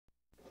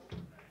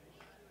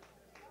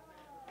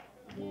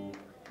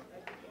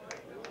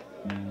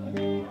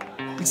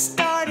We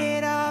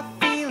started off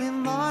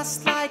feeling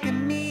lost like a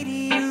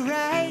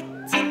meteorite.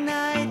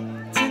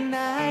 Tonight,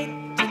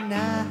 tonight,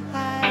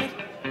 tonight.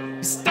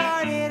 We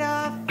started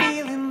off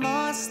feeling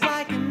lost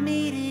like a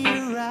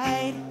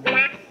meteorite.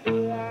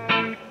 But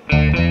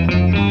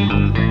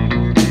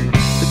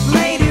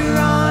later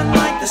on,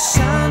 like the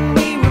sun,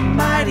 we were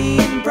mighty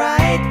and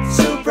bright.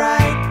 So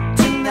bright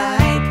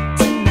tonight,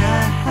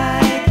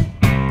 tonight.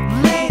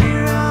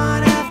 Later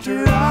on,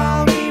 after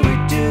all, we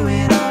were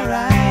doing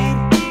alright.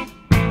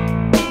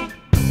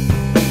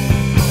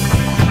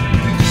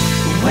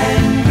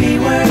 When we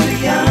were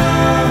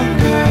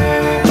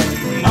younger,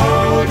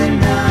 old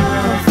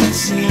enough to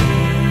see,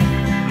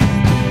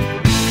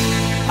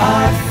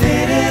 our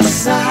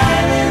fittest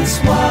silence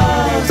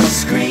was a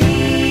scream.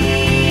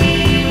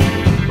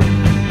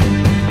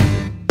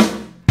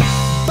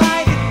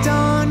 By the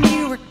dawn,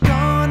 you were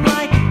gone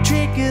like a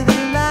trick of the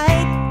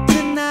light.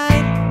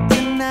 Tonight,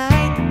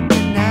 tonight,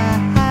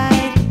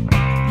 tonight.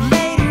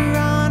 Later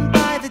on,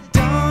 by the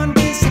dawn,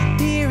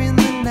 disappear in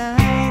the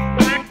night.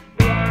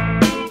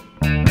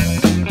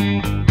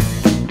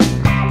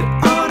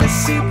 But on a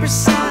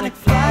supersonic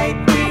flight,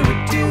 we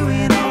were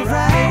doing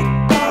alright,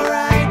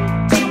 alright.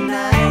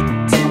 Tonight,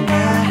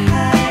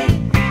 tonight.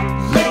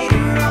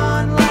 Later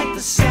on, like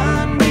the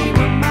sun, we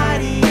were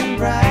mighty and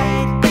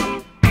bright.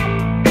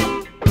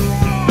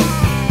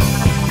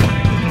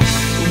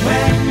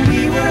 When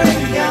we were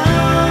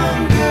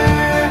younger,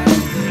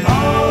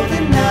 old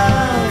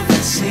enough to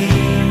see,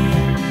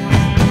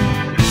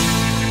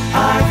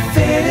 our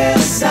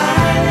fittest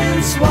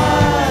silence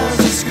was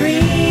a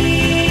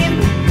scream,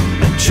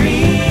 a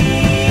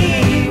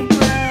dream.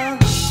 Well,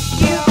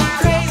 you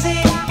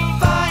crazy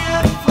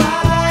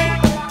firefly,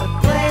 a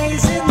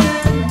blaze in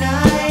the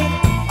night.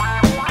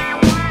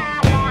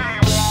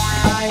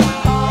 I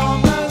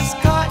almost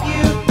caught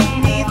you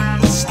beneath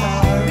the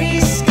starry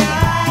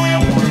sky.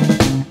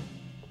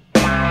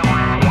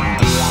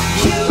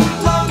 You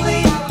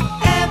lonely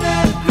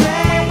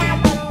evergrey,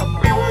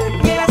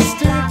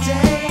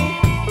 yesterday.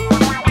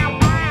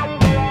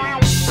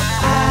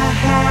 I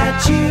had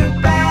you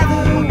by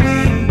the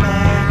wing,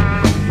 but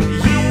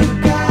you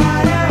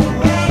got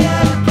away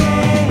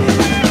again.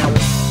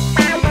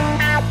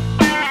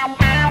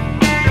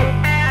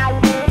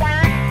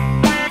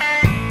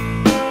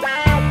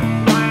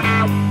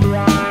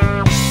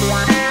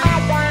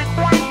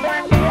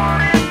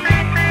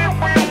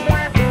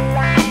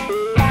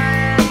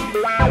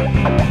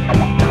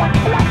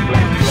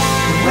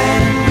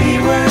 When we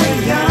were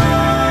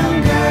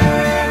younger,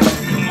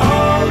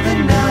 old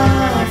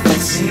enough to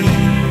see,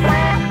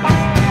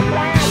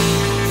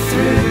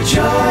 through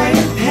joy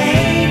and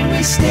pain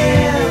we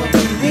still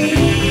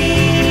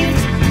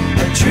believed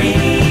a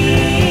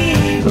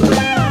dream.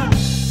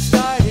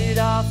 Started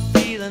off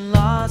feeling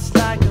lost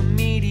like a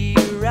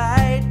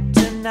meteorite.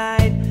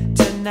 Tonight,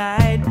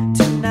 tonight,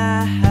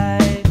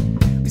 tonight.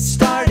 We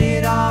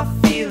started off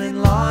feeling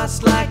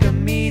lost like a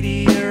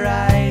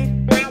meteorite.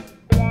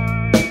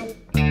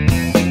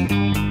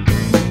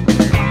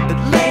 But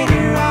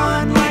later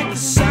on, like the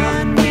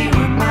sun, we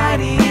were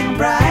mighty and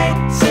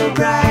bright. So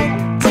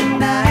bright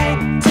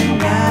tonight,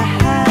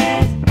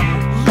 tonight.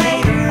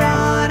 Later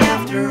on,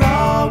 after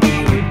all,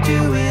 we were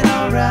doing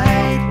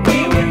alright.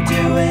 We were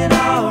doing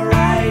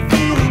alright.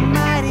 Feeling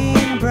mighty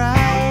and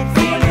bright.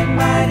 Feeling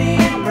mighty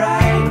and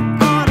bright.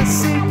 On a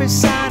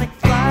supersonic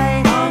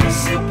flight. On a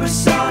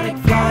supersonic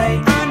flight.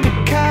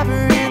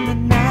 Undercover in the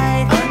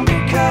night.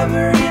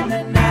 Undercover in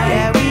the night.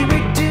 Yeah, we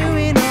were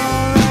doing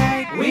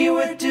alright. We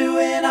were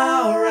doing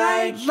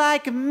alright.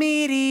 Like a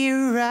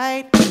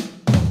meteorite.